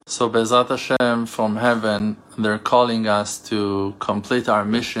So Bezat Hashem from heaven, they're calling us to complete our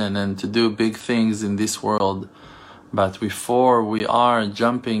mission and to do big things in this world. But before we are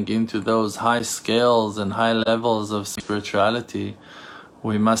jumping into those high scales and high levels of spirituality,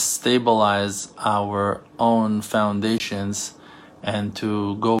 we must stabilize our own foundations and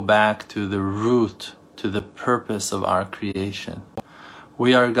to go back to the root, to the purpose of our creation.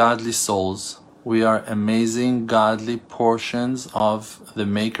 We are godly souls. We are amazing godly portions of the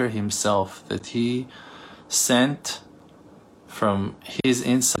Maker Himself that He sent from His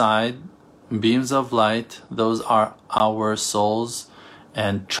inside beams of light. Those are our souls,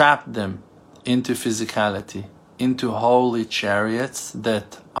 and trapped them into physicality, into holy chariots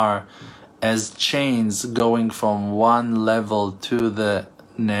that are as chains going from one level to the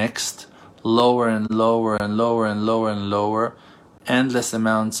next, lower and lower and lower and lower and lower, endless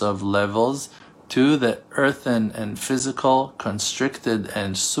amounts of levels, to the earthen and physical, constricted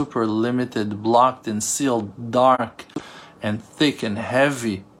and super limited, blocked and sealed, dark and thick and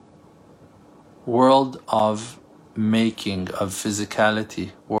heavy world of making, of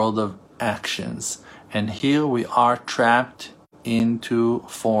physicality, world of actions. And here we are trapped into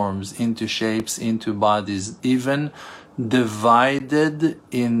forms, into shapes, into bodies, even divided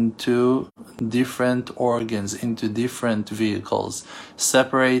into different organs, into different vehicles,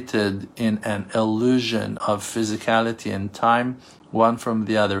 separated in an illusion of physicality and time, one from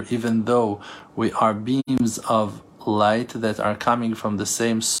the other, even though we are beams of light that are coming from the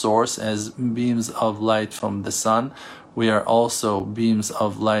same source as beams of light from the sun. We are also beams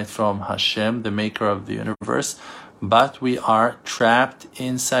of light from Hashem, the maker of the universe, but we are trapped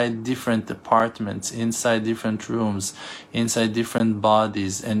inside different apartments, inside different rooms, inside different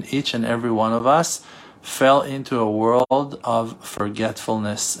bodies, and each and every one of us fell into a world of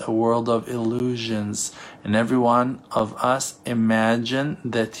forgetfulness, a world of illusions, and every one of us imagine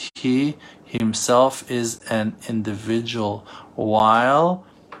that he himself is an individual, while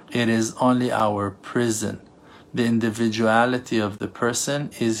it is only our prison. The individuality of the person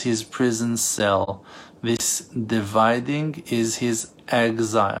is his prison cell. This dividing is his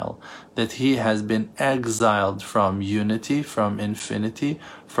exile, that he has been exiled from unity, from infinity,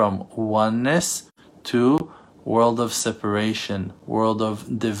 from oneness, to world of separation, world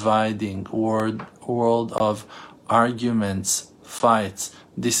of dividing, world of arguments, fights,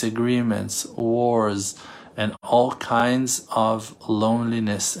 disagreements, wars, and all kinds of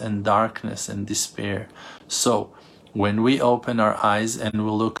loneliness and darkness and despair. So, when we open our eyes and we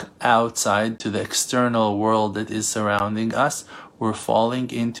look outside to the external world that is surrounding us, we're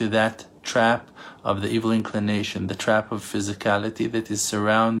falling into that trap of the evil inclination, the trap of physicality that is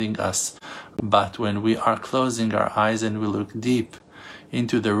surrounding us. But when we are closing our eyes and we look deep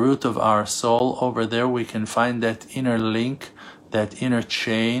into the root of our soul, over there we can find that inner link, that inner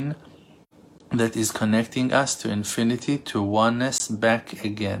chain that is connecting us to infinity, to oneness, back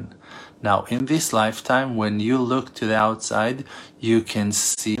again. Now, in this lifetime, when you look to the outside, you can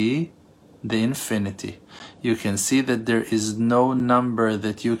see the infinity. You can see that there is no number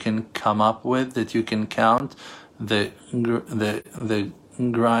that you can come up with, that you can count the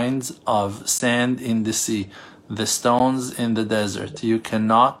grains of sand in the sea, the stones in the desert. You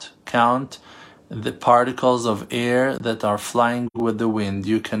cannot count the particles of air that are flying with the wind.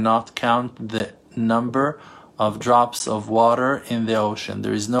 You cannot count the number of drops of water in the ocean.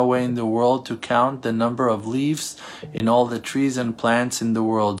 There is no way in the world to count the number of leaves in all the trees and plants in the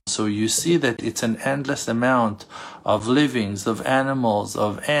world. So you see that it's an endless amount of livings, of animals,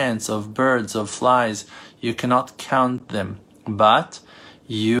 of ants, of birds, of flies. You cannot count them, but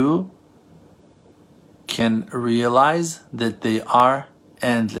you can realize that they are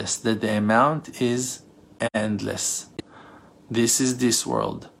endless, that the amount is endless. This is this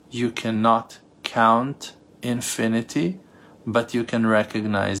world. You cannot count infinity, but you can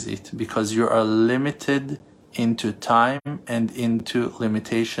recognize it because you are limited into time and into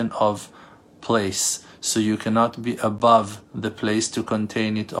limitation of place. So you cannot be above the place to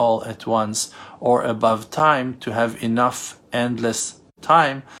contain it all at once, or above time to have enough endless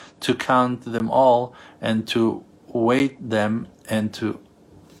time to count them all and to weight them and to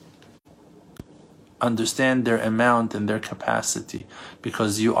understand their amount and their capacity,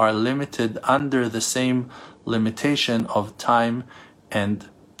 because you are limited under the same limitation of time and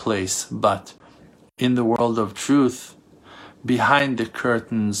place. But in the world of truth, behind the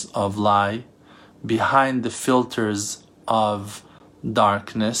curtains of lie, behind the filters of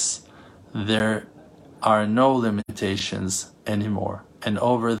darkness, there are no limitations anymore. And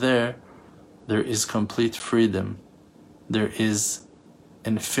over there is complete freedom. There is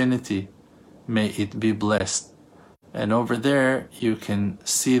infinity. May it be blessed. And over there, you can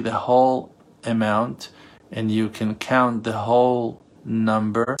see the whole amount, and you can count the whole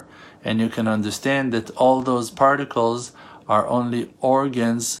number, and you can understand that all those particles are only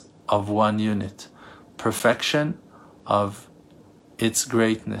organs of one unit. Perfection of its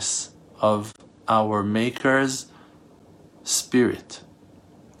greatness, of our Maker's Spirit.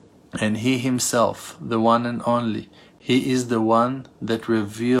 And He Himself, the one and only, He is the one that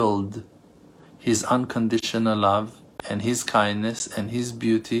revealed His unconditional love and His kindness and His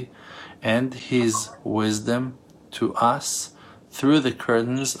beauty and His wisdom to us through the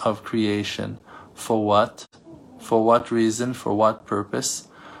curtains of creation. For what? For what reason? For what purpose?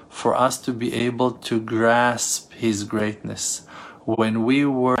 For us to be able to grasp His greatness. When we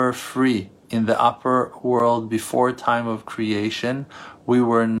were free in the upper world before time of creation, we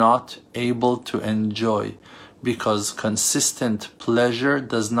were not able to enjoy, because consistent pleasure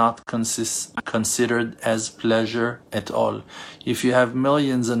does not considered as pleasure at all. If you have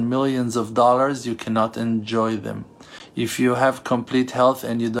millions and millions of dollars, you cannot enjoy them. If you have complete health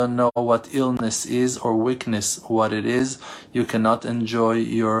and you don't know what illness is or weakness what it is, you cannot enjoy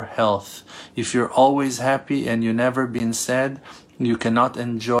your health. If you're always happy and you never been sad, you cannot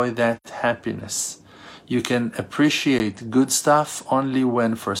enjoy that happiness. You can appreciate good stuff only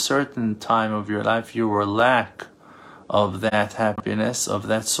when for a certain time of your life you were lack of that happiness, of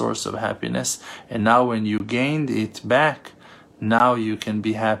that source of happiness. And now when you gained it back, now you can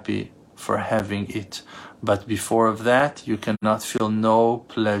be happy for having it. But before of that, you cannot feel no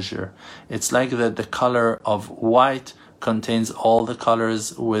pleasure. It's like that the color of white contains all the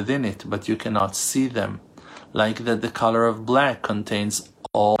colors within it, but you cannot see them. Like that the color of black contains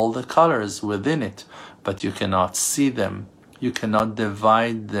all the colors within it, but you cannot see them. You cannot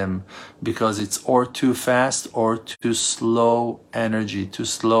divide them, because it's or too fast or too slow energy, too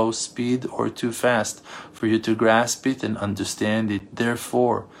slow speed or too fast for you to grasp it and understand it.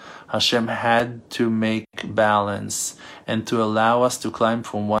 Therefore, Hashem had to make balance and to allow us to climb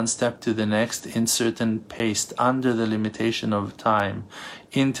from one step to the next in certain pace, under the limitation of time,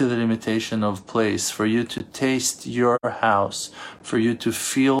 into the limitation of place, for you to taste your house, for you to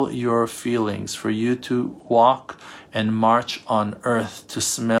feel your feelings, for you to walk and march on earth, to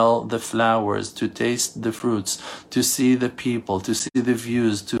smell the flowers, to taste the fruits, to see the people, to see the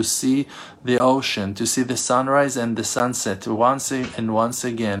views, to see the ocean, to see the sunrise and the sunset once and once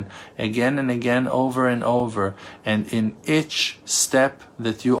again and again, over and over. And in each step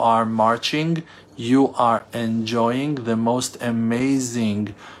that you are marching, you are enjoying the most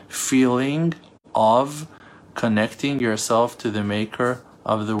amazing feeling of connecting yourself to the Maker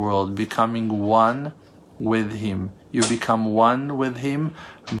of the world, becoming one with Him. You become one with Him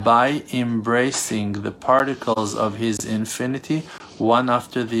by embracing the particles of His infinity one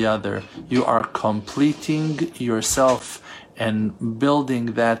after the other. You are completing yourself and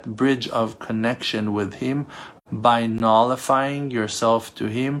building that bridge of connection with Him by nullifying yourself to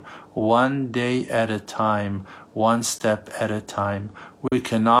Him one day at a time, one step at a time. We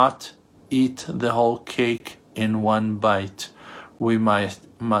cannot eat the whole cake in one bite. We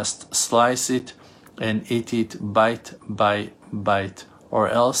must slice it and eat it bite by bite, or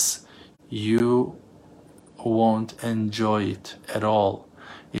else you won't enjoy it at all.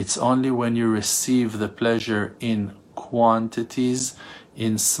 It's only when you receive the pleasure in quantities,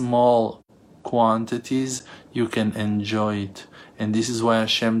 in small quantities, you can enjoy it. And this is why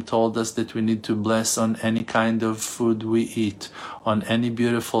Hashem told us that we need to bless on any kind of food we eat, on any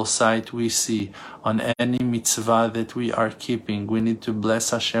beautiful sight we see, on any mitzvah that we are keeping. We need to bless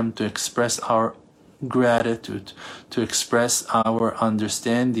Hashem to express our gratitude, to express our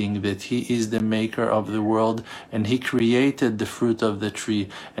understanding that He is the Maker of the world, and He created the fruit of the tree,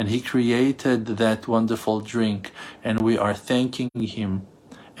 and He created that wonderful drink, and we are thanking Him,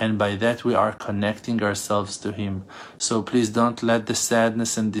 and by that we are connecting ourselves to Him. So please don't let the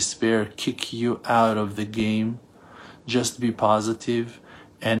sadness and despair kick you out of the game. Just be positive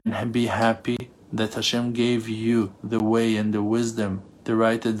and be happy that Hashem gave you the way and the wisdom, the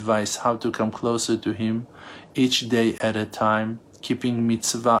right advice, how to come closer to Him each day at a time, keeping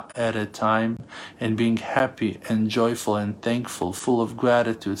mitzvah at a time, and being happy and joyful and thankful, full of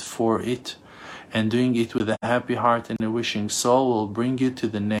gratitude for it, and doing it with a happy heart and a wishing soul will bring you to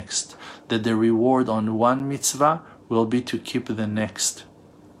the next, that the reward on one mitzvah will be to keep the next.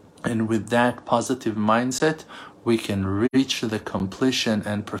 And with that positive mindset, we can reach the completion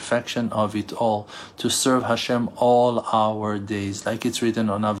and perfection of it all, to serve Hashem all our days. Like it's written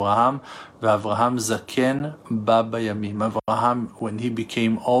on Avraham, V'Avraham zaken ba bayamim. Avraham, when he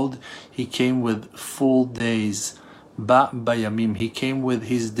became old, he came with full days. Ba bayamim, he came with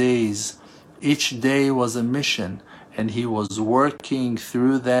his days. Each day was a mission. and he was working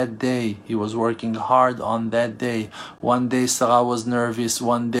through that day. He was working hard on that day. One day Sarah was nervous.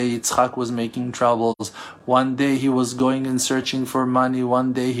 One day Yitzchak was making troubles. One day he was going and searching for money.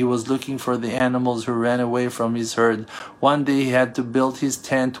 One day he was looking for the animals who ran away from his herd. One day he had to build his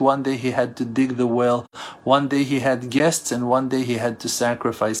tent. One day he had to dig the well. One day he had guests, and one day he had to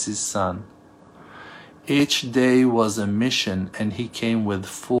sacrifice his son. Each day was a mission, and he came with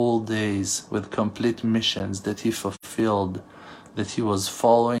full days, with complete missions that he fulfilled, that he was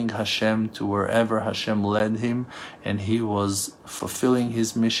following Hashem to wherever Hashem led him, and he was fulfilling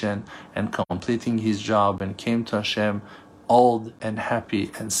his mission and completing his job, and came to Hashem old and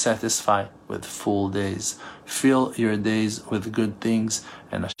happy and satisfied with full days. Fill your days with good things,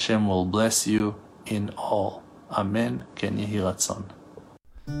 and Hashem will bless you in all. Amen. Ken Yehi Ratzon.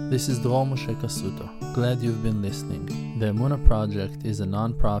 This is Dror Moshe Kasuto. Glad you've been listening. The Emunah Project is a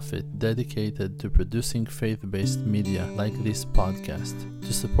non-profit dedicated to producing faith-based media like this podcast.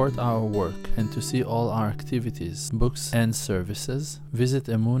 To support our work and to see all our activities, books, and services, visit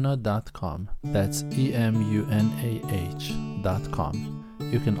emunah.com. That's EMUNAH.com.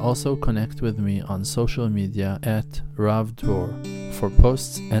 You can also connect with me on social media at Rav Dror for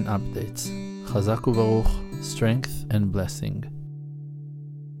posts and updates. Chazak u'Baruch, strength and blessing.